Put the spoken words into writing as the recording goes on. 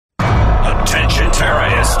Attention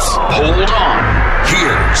terrorists, hold on.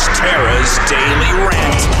 Here's Tara's Daily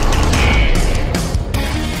Rant.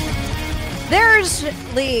 There's,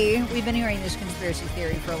 Lee, we've been hearing this conspiracy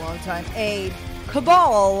theory for a long time, a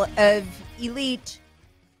cabal of elite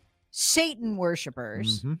Satan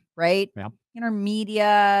worshipers, right? Yeah.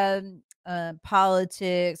 Media,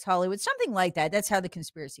 politics, Hollywood, something like that. That's how the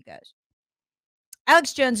conspiracy goes.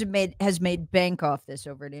 Alex Jones has made bank off this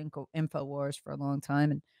over at InfoWars for a long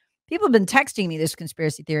time, and people have been texting me this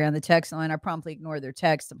conspiracy theory on the text line. I promptly ignore their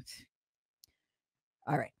text.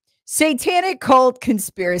 All right. Satanic cult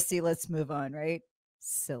conspiracy. Let's move on, right?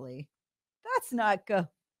 Silly. That's not go.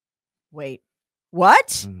 Wait,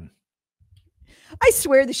 what? I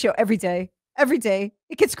swear the show every day.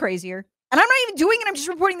 It gets crazier. And I'm not even doing it. I'm just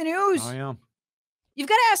reporting the news. Oh, yeah. You've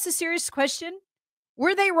got to ask the serious question.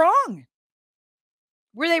 Were they wrong?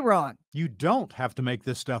 Were they wrong? You don't have to make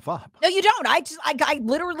this stuff up. No, you don't. I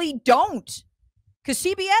literally don't. Because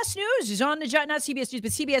CBS News is on the job. Not CBS News,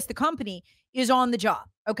 but CBS, the company, is on the job.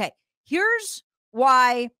 Okay. Here's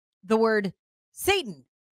why the word Satan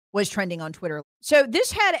was trending on Twitter. So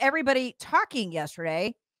this had everybody talking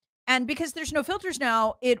yesterday. And because there's no filters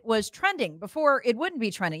now, it was trending. Before, it wouldn't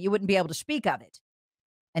be trending. You wouldn't be able to speak of it.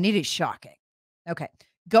 And it is shocking. Okay.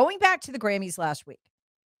 Going back to the Grammys last week.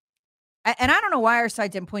 And I don't know why our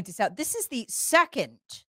side didn't point this out. This is the second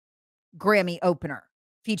Grammy opener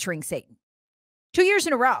featuring Satan. 2 years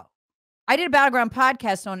in a row. I did a Battleground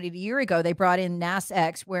podcast on it a year ago. They brought in Nas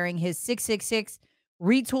X wearing his 666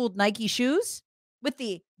 retooled Nike shoes with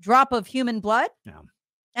the drop of human blood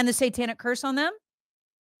and the satanic curse on them.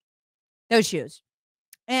 Those shoes.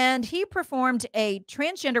 And he performed a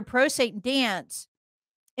transgender pro-Satan dance.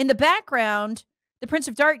 In the background, the Prince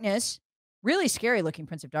of Darkness, really scary looking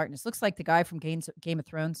Prince of Darkness. Looks like the guy from Game of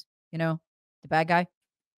Thrones, the bad guy.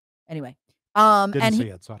 Anyway. Didn't see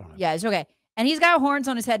it, so I don't know. Yeah, it's okay. And he's got horns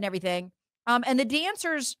on his head and everything. And the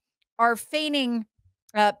dancers are feigning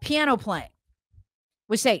piano playing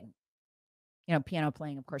with Satan. Piano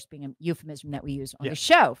playing, of course, being a euphemism that we use on the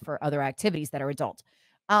show for other activities that are adult.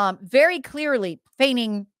 Very clearly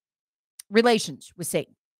feigning relations with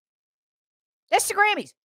Satan. That's the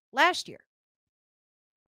Grammys last year.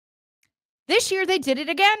 This year, they did it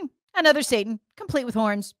again. Another Satan, complete with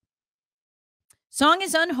horns. Song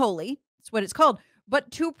is Unholy. That's what it's called.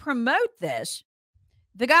 But to promote this,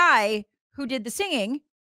 the guy who did the singing,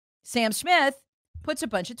 Sam Smith, puts a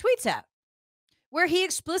bunch of tweets out where he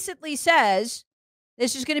explicitly says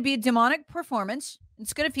this is going to be a demonic performance.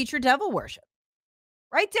 It's going to feature devil worship.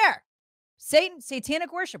 Right there.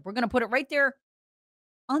 Satanic worship. We're going to put it right there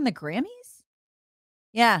on the Grammys?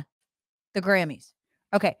 Yeah, the Grammys.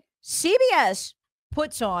 Okay. CBS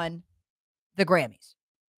puts on the Grammys.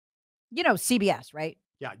 CBS, right?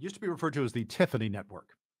 Yeah, it used to be referred to as the Tiffany Network.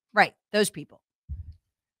 Right, those people.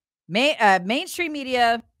 Mainstream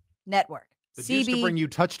media network. It used to bring you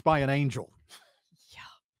Touched by an Angel. Yeah.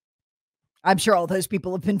 I'm sure all those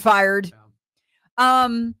people have been fired.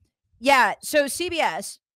 Yeah. So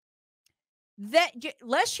CBS,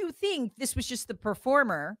 lest you think this was just the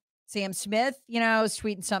performer, Sam Smith, was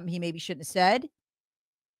tweeting something he maybe shouldn't have said.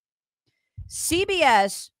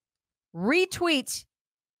 CBS retweets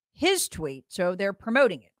his tweet, so they're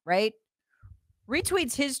promoting it, right?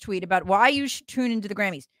 Retweets his tweet about why you should tune into the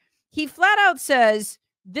Grammys. He flat out says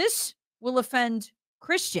this will offend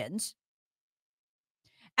Christians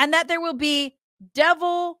and that there will be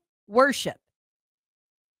devil worship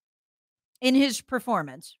in his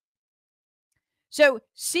performance. So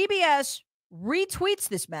CBS retweets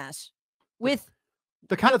this mess with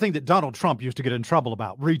the kind of thing that Donald Trump used to get in trouble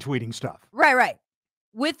about, retweeting stuff. Right.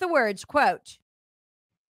 With the words, quote,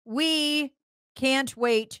 "We can't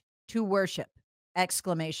wait to worship!"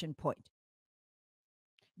 Exclamation point.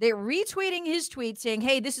 They're retweeting his tweet saying,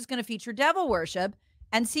 hey, this is going to feature devil worship.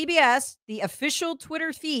 And CBS, the official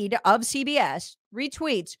Twitter feed of CBS,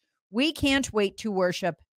 retweets, "We can't wait to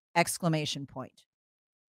worship!" Exclamation point.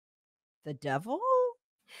 The devil?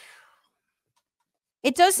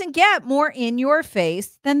 It doesn't get more in your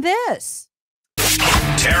face than this.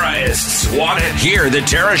 Terrorists want it. Hear the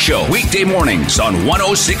Tara Show weekday mornings on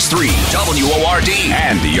 106.3 WORD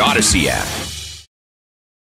and the Odyssey app.